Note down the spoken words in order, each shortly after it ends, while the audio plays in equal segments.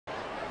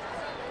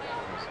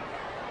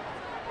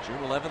June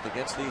 11th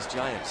against these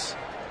Giants.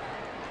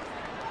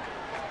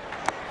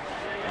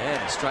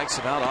 And he strikes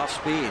him out off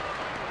speed.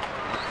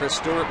 Chris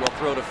Stewart will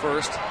throw to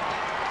first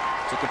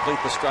to complete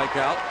the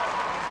strikeout.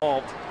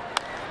 And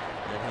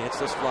he hits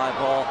this fly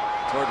ball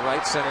toward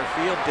right center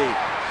field deep.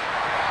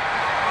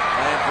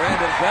 And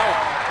Brandon Belt,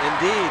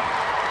 indeed,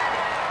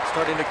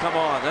 starting to come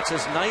on. That's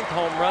his 9th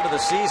home run of the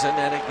season,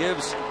 and it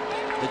gives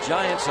the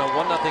Giants a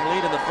 1-0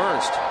 lead in the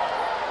first.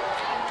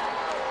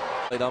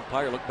 The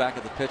umpire looked back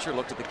at the pitcher,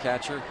 looked at the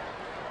catcher,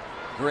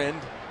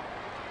 grinned.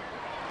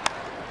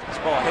 This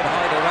ball hit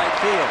hard to right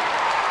field.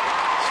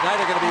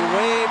 Snyder going to be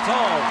waved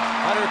home.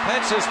 Hunter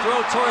Pence's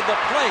throw toward the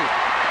plate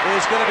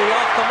is going to be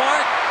off the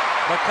mark.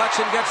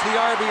 McCutchen gets the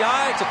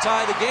RBI to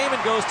tie the game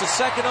and goes to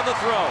second on the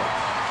throw.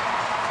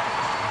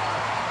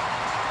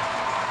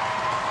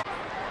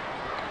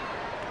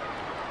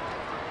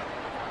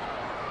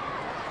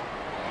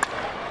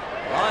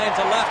 Line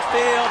to left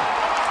field.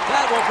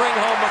 That will bring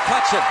home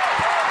McCutchen.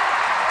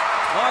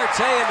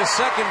 Marte into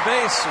second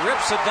base,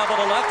 rips a double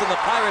to left, and the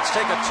Pirates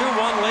take a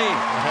 2-1 lead.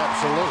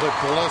 Absolutely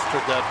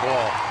blistered that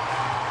ball.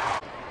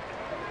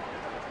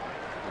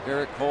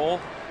 Garrett Cole,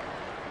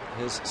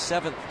 his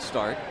 7th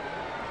start.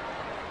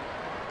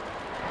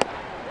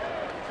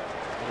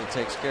 And he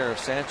takes care of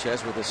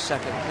Sanchez with his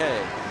 2nd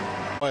K.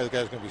 Boy, the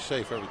guy's going to be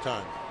safe every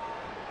time.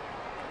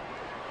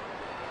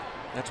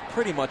 That's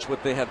pretty much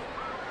what they have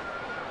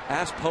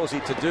asked Posey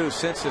to do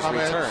since his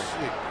return.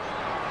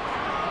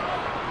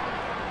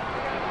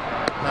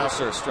 Now,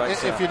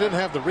 strikes if out. you didn't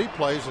have the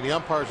replays and the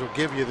umpires would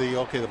give you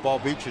the the ball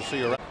beat you, so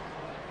you're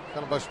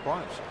kind of by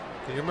surprise.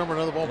 Can you remember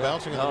another ball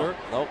bouncing in the dirt?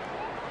 Nope.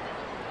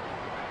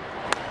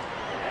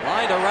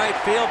 Line to right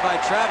field by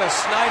Travis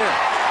Snyder.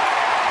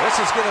 This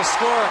is going to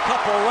score a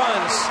couple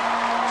runs.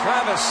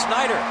 Travis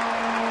Snyder,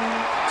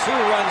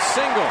 2-run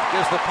single,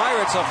 gives the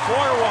Pirates a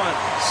 4-1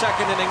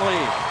 second inning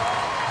lead.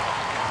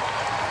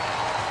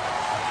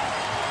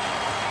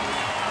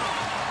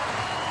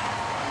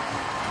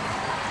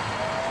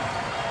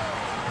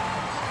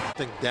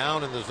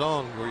 Down in the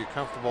zone where you're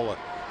comfortable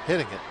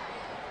hitting it.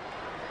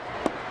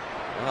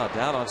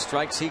 Down on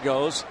strikes he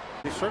goes.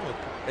 He's certainly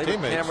maybe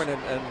teammates. Cameron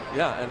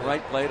and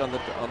Wright played on the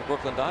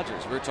Brooklyn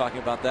Dodgers. We were talking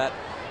about that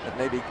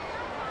maybe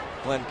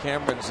Glenn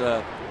Cameron's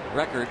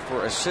record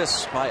for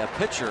assists by a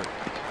pitcher.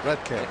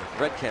 Red Cameron.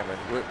 Red Cameron.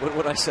 What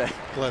would I say?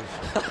 Glenn.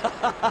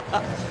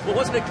 Well,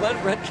 wasn't it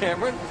Glenn Red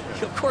Cameron?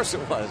 Of course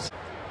it was.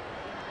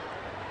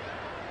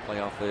 Play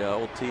off the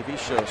old TV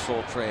show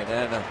Soul Train,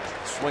 and a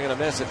swing and a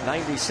miss at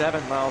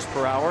 97 miles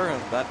per hour,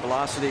 and that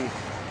velocity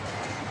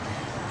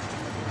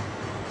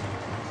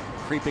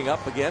creeping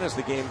up again as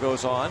the game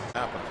goes on.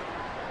 Happened.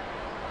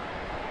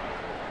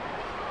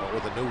 But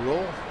with a new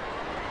rule,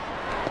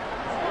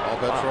 all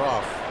bets are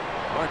off.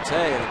 Marte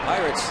and the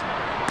Pirates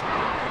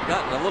have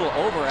gotten a little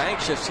over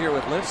anxious here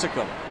with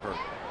Lincecum.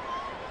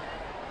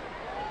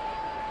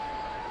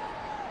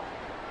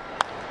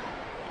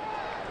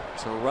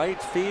 To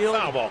right field.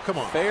 Foul ball, come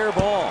on. Fair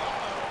ball.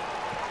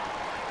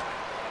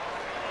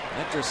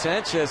 Hector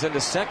Sanchez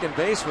into second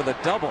base with a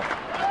double.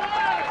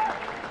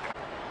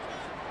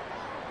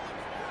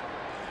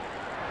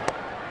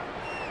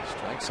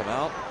 Strikes him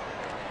out.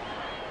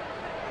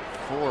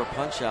 4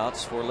 punch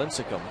outs for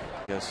Lincecum.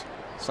 Because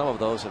some of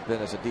those have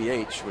been as a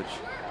DH, which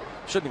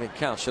shouldn't even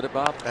count, should it,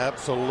 Bob?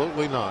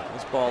 Absolutely not.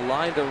 This ball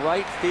lined to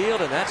right field,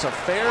 and that's a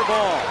fair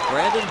ball.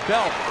 Brandon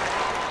Belt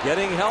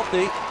getting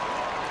healthy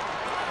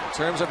in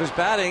terms of his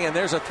batting, and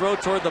there's a throw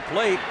toward the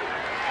plate.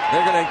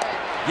 They're going to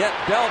get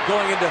Belt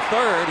going into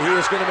third. He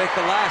is going to make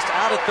the last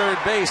out of third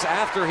base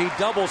after he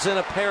doubles in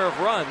a pair of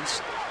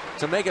runs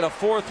to make it a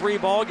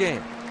 4-3 ball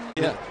game.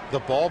 Yeah, the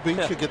ball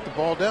beats you, get the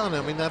ball down.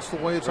 I mean, that's the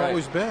way it's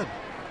always been.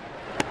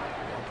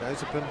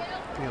 Guys have been,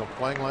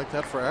 playing like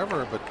that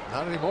forever, but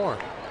not anymore.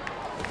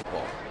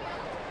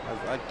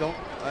 I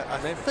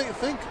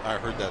think I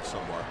heard that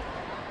somewhere.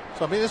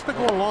 So I mean, it's been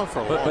going on for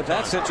a long time. But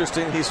that's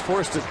interesting. He's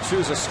forced to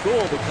choose a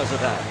school because of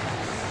that.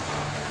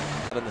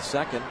 In the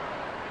second,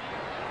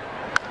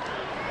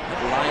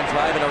 line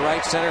drive into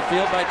right center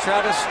field by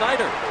Travis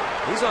Snyder.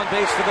 He's on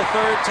base for the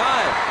 3rd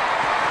time.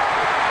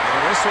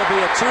 And this will be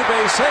a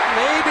 2-base hit,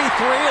 maybe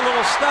 3. A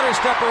little stutter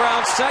step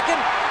around second.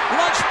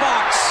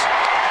 Lunchbox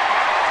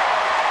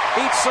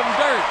eats some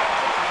dirt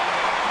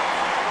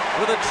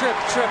with a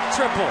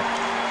triple.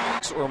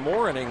 Or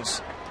more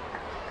innings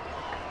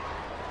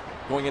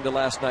going into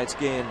last night's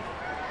game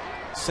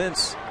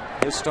since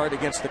his start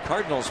against the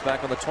Cardinals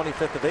back on the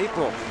 25th of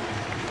April.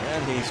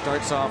 And he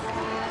starts off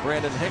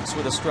Brandon Hicks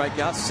with a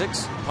strikeout.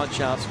 6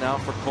 punch outs now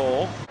for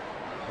Cole.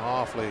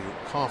 Awfully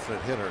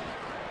confident hitter.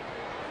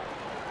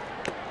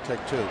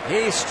 Take 2.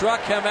 He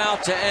struck him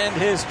out to end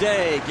his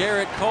day.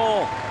 Garrett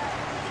Cole.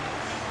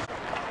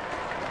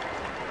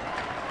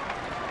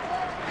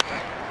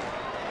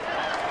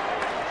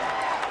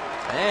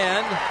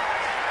 And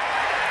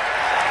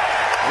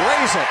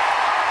raise it.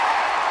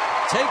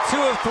 Take 2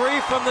 of 3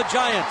 from the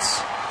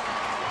Giants.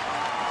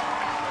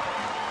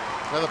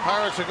 Now the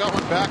Pirates are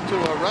going back to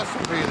a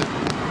recipe that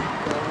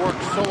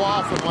worked so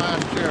often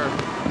last year.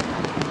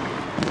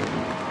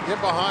 Get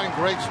behind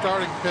great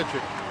starting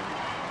pitching.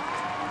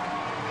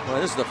 Well,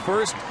 this is the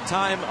first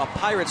time a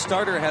Pirate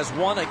starter has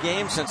won a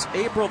game since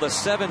April the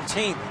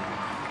 17th.